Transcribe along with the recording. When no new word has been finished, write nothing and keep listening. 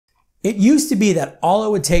It used to be that all it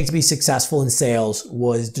would take to be successful in sales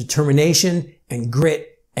was determination and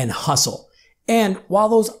grit and hustle. And while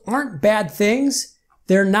those aren't bad things,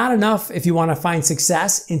 they're not enough if you want to find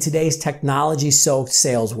success in today's technology-soaked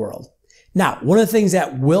sales world. Now, one of the things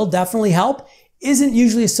that will definitely help isn't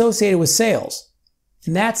usually associated with sales,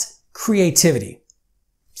 and that's creativity.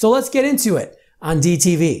 So let's get into it on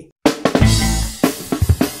DTV.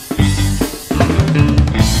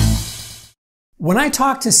 When I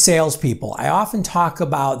talk to salespeople, I often talk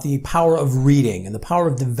about the power of reading and the power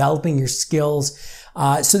of developing your skills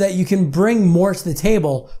so that you can bring more to the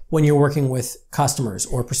table when you're working with customers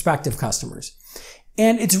or prospective customers.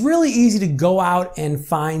 And it's really easy to go out and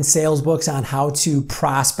find sales books on how to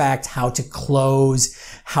prospect, how to close,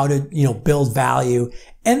 how to, build value.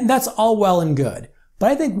 And that's all well and good. But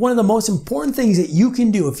I think one of the most important things that you can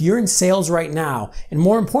do if you're in sales right now, and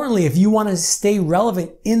more importantly, if you want to stay relevant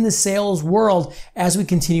in the sales world as we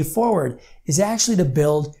continue forward, is actually to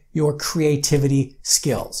build your creativity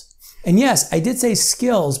skills. And yes, I did say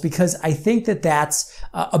skills because I think that that's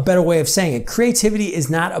a better way of saying it. Creativity is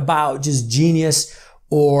not about just genius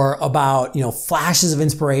or about, flashes of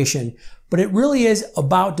inspiration, but it really is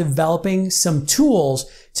about developing some tools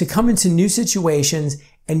to come into new situations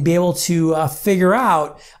and be able to figure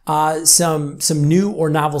out some new or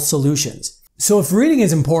novel solutions. So if reading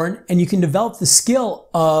is important and you can develop the skill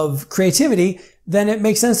of creativity, then it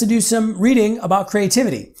makes sense to do some reading about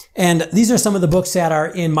creativity. And these are some of the books that are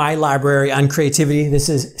in my library on creativity. This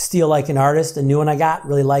is Steal Like an Artist, a new one I got,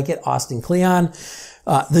 really like it, Austin Kleon.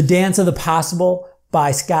 The Dance of the Possible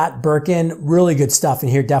by Scott Birkin. Really good stuff in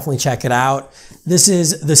here. Definitely check it out. This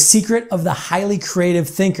is The Secret of the Highly Creative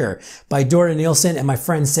Thinker by Dorda Nielsen and my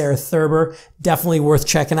friend Sarah Thurber. Definitely worth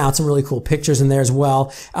checking out. Some really cool pictures in there as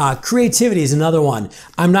well. Creativity is another one.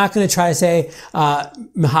 I'm not going to try to say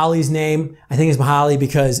Mahali's name. I think it's Mahali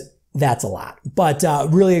because that's a lot. But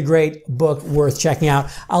really a great book worth checking out.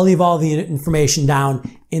 I'll leave all the information down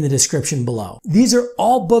in the description below. These are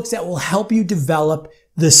all books that will help you develop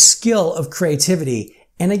the skill of creativity.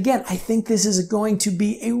 And again, I think this is going to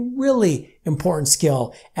be a really important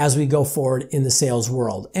skill as we go forward in the sales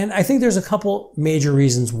world. And I think there's a couple major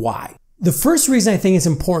reasons why. The first reason I think it's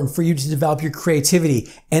important for you to develop your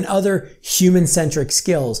creativity and other human-centric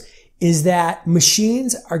skills is that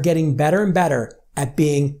machines are getting better and better at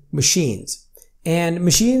being machines. And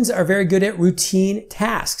machines are very good at routine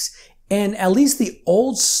tasks. And at least the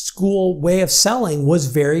old school way of selling was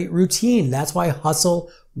very routine. That's why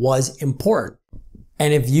hustle was important.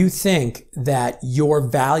 And if you think that your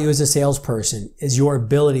value as a salesperson is your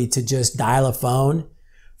ability to just dial a phone,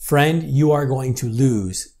 friend, you are going to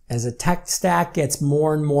lose. As the tech stack gets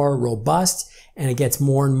more and more robust and it gets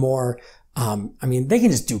more and more, they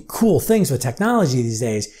can just do cool things with technology these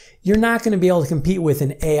days. You're not going to be able to compete with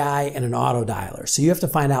an AI and an auto dialer. So you have to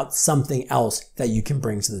find out something else that you can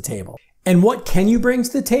bring to the table. And what can you bring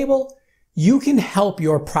to the table? You can help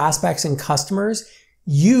your prospects and customers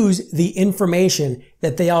use the information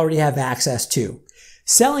that they already have access to.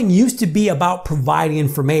 Selling used to be about providing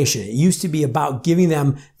information. It used to be about giving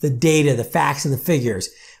them the data, the facts, and the figures.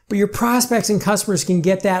 But your prospects and customers can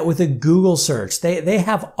get that with a Google search. They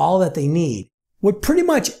have all that they need. What pretty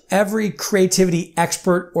much every creativity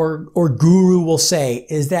expert or guru will say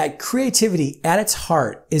is that creativity at its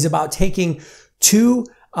heart is about taking two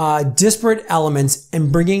disparate elements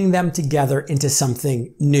and bringing them together into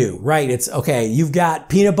something new, right? It's okay. You've got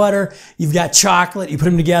peanut butter, you've got chocolate, you put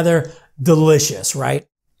them together, delicious, right?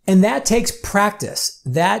 And that takes practice.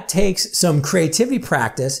 That takes some creativity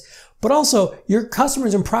practice, but also your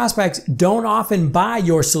customers and prospects don't often buy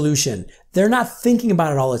your solution. They're not thinking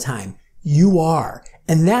about it all the time. You are.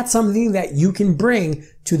 And that's something that you can bring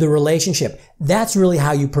to the relationship. That's really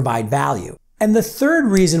how you provide value. And the third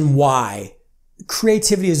reason why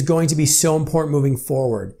creativity is going to be so important moving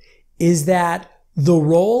forward is that the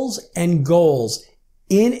roles and goals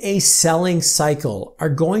in a selling cycle are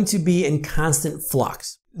going to be in constant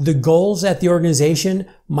flux. The goals that the organization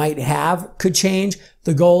might have could change.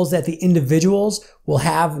 The goals that the individuals will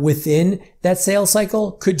have within that sales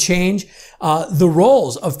cycle could change. The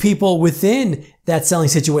roles of people within that selling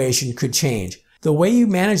situation could change. The way you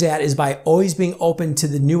manage that is by always being open to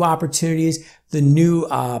the new opportunities, the new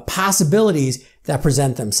possibilities that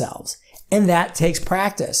present themselves. And that takes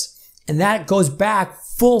practice. And that goes back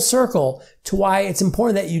full circle to why it's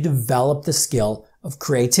important that you develop the skill of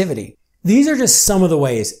creativity. These are just some of the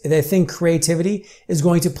ways that I think creativity is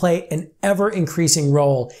going to play an ever-increasing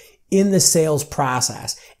role in the sales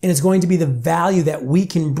process. And it's going to be the value that we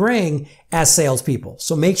can bring as salespeople.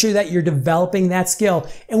 So make sure that you're developing that skill,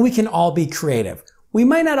 and we can all be creative. We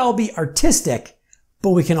might not all be artistic,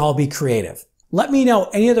 but we can all be creative. Let me know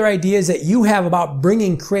any other ideas that you have about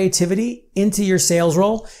bringing creativity into your sales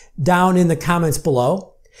role down in the comments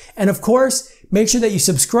below. And of course, make sure that you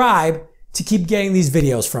subscribe to keep getting these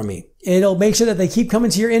videos from me. It'll make sure that they keep coming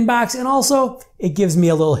to your inbox, and also it gives me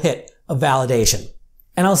a little hit of validation.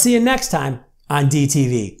 And I'll see you next time on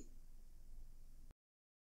DTV.